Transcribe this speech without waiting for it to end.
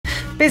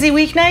Busy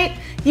weeknight?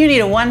 You need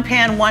a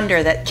one-pan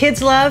wonder that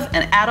kids love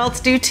and adults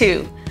do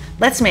too.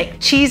 Let's make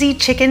cheesy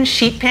chicken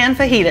sheet pan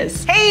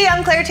fajitas. Hey,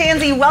 I'm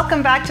Tansey.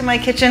 Welcome back to my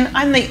kitchen.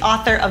 I'm the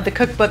author of the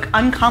cookbook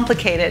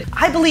Uncomplicated.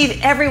 I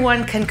believe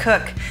everyone can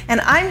cook,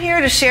 and I'm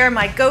here to share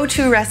my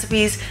go-to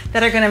recipes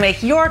that are gonna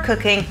make your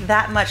cooking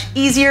that much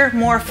easier,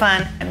 more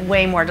fun, and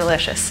way more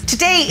delicious.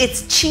 Today,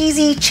 it's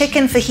cheesy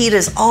chicken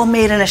fajitas, all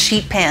made in a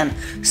sheet pan.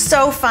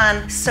 So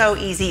fun, so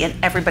easy, and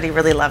everybody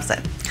really loves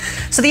it.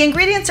 So the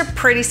ingredients are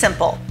pretty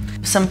simple.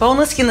 Some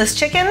boneless, skinless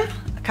chicken,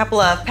 a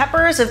couple of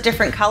peppers of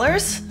different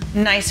colors,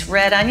 nice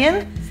red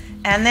onion,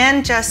 and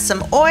then just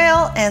some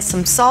oil and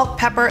some salt,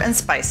 pepper, and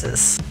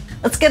spices.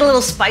 Let's get a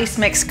little spice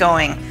mix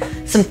going.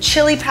 Some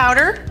chili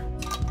powder,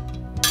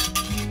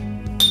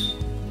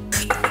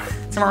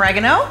 some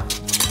oregano,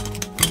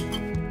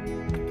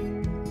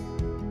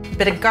 a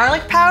bit of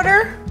garlic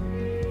powder,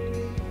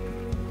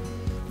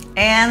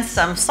 and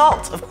some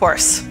salt, of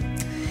course.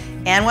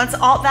 And once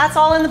that's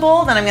all in the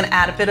bowl, then I'm gonna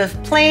add a bit of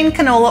plain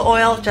canola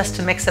oil just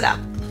to mix it up.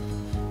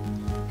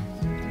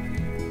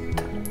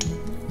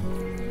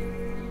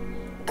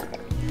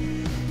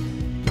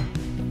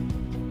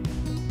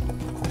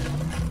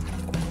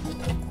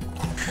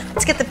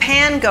 Let's get the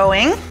pan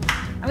going.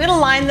 I'm gonna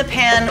line the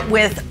pan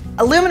with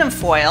aluminum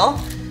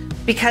foil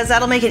because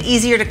that'll make it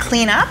easier to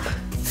clean up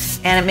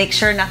and make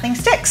sure nothing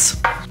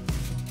sticks.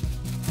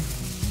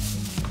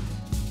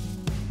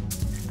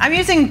 I'm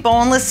using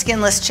boneless,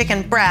 skinless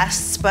chicken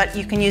breasts, but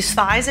you can use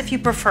thighs if you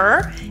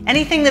prefer.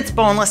 Anything that's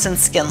boneless and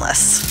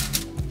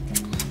skinless.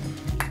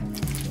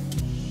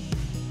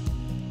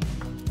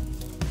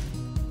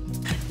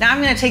 Now I'm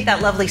gonna take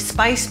that lovely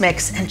spice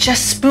mix and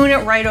just spoon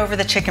it right over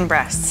the chicken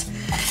breasts.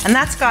 And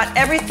that's got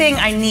everything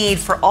I need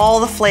for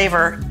all the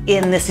flavor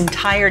in this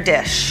entire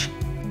dish.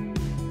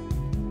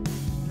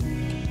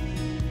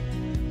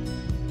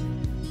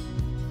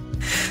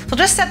 So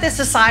just set this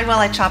aside while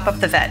I chop up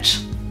the veg.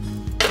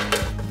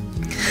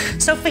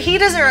 So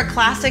fajitas are a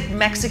classic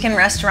Mexican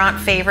restaurant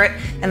favorite,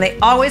 and they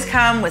always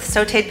come with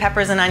sauteed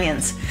peppers and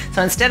onions.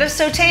 So instead of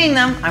sauteing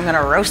them, I'm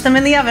gonna roast them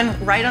in the oven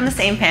right on the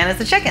same pan as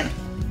the chicken.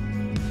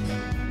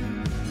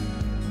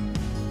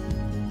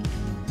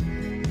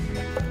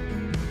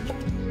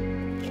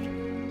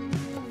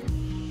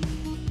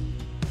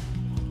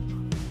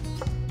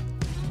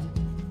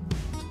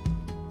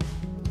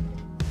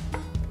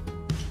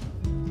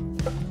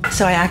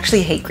 So I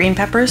actually hate green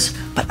peppers,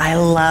 but I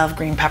love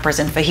green peppers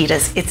in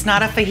fajitas. It's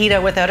not a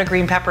fajita without a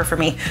green pepper for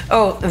me.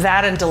 Oh,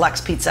 that and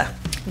deluxe pizza.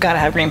 Gotta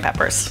have green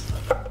peppers.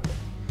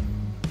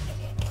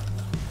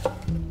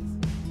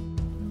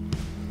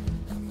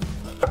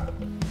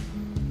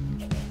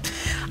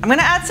 I'm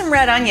gonna add some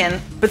red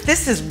onion, but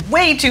this is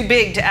way too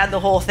big to add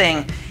the whole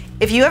thing.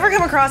 If you ever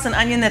come across an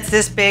onion that's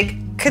this big,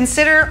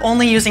 consider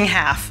only using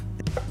half.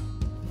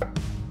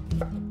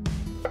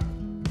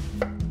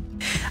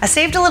 I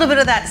saved a little bit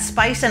of that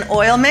spice and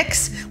oil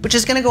mix, which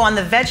is gonna go on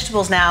the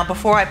vegetables now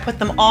before I put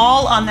them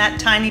all on that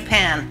tiny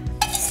pan.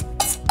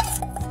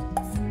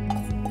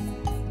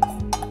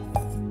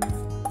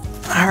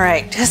 All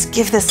right, just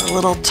give this a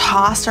little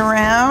toss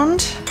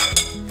around.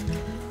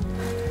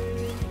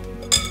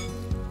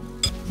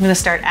 I'm gonna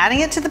start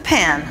adding it to the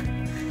pan.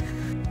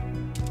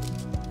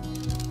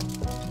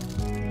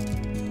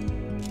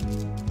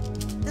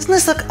 Doesn't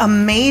this look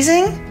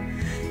amazing?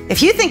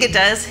 If you think it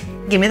does,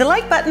 give me the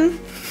like button.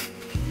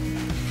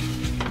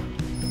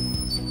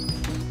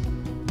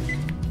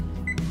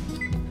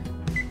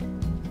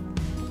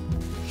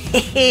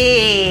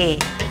 Hey,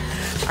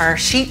 our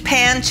sheet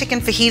pan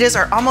chicken fajitas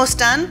are almost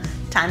done.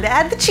 Time to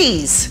add the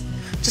cheese.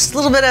 Just a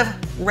little bit of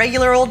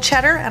regular old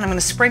cheddar, and I'm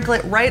gonna sprinkle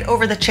it right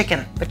over the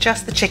chicken, but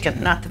just the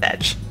chicken, not the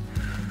veg.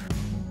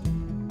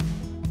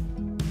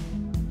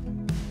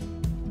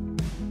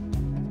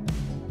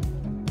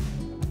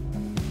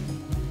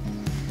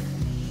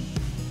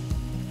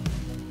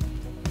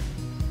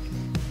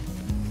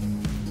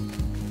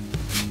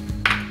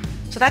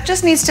 So that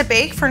just needs to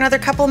bake for another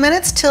couple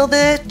minutes till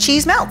the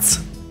cheese melts.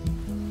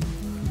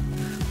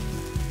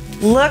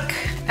 Look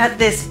at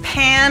this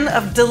pan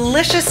of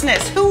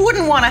deliciousness. Who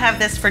wouldn't want to have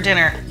this for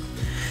dinner?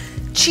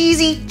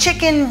 Cheesy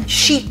chicken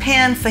sheet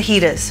pan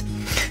fajitas.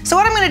 So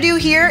what I'm going to do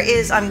here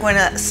is I'm going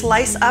to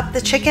slice up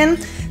the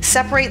chicken,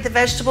 separate the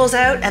vegetables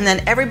out, and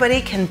then everybody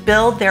can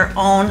build their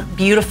own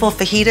beautiful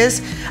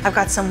fajitas. I've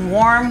got some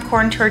warm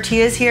corn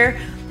tortillas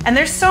here, and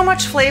there's so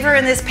much flavor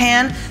in this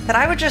pan that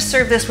I would just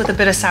serve this with a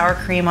bit of sour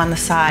cream on the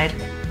side.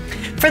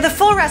 For the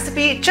full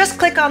recipe, just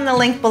click on the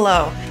link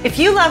below. If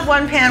you love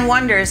One Pan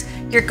Wonders,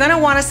 you're gonna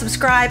wanna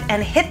subscribe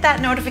and hit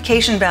that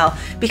notification bell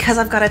because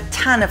I've got a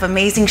ton of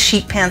amazing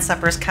sheet pan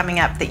suppers coming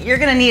up that you're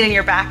gonna need in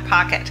your back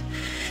pocket.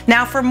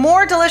 Now for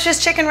more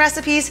delicious chicken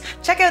recipes,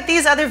 check out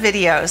these other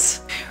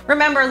videos.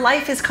 Remember,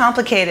 life is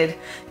complicated.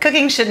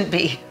 Cooking shouldn't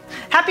be.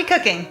 Happy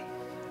cooking.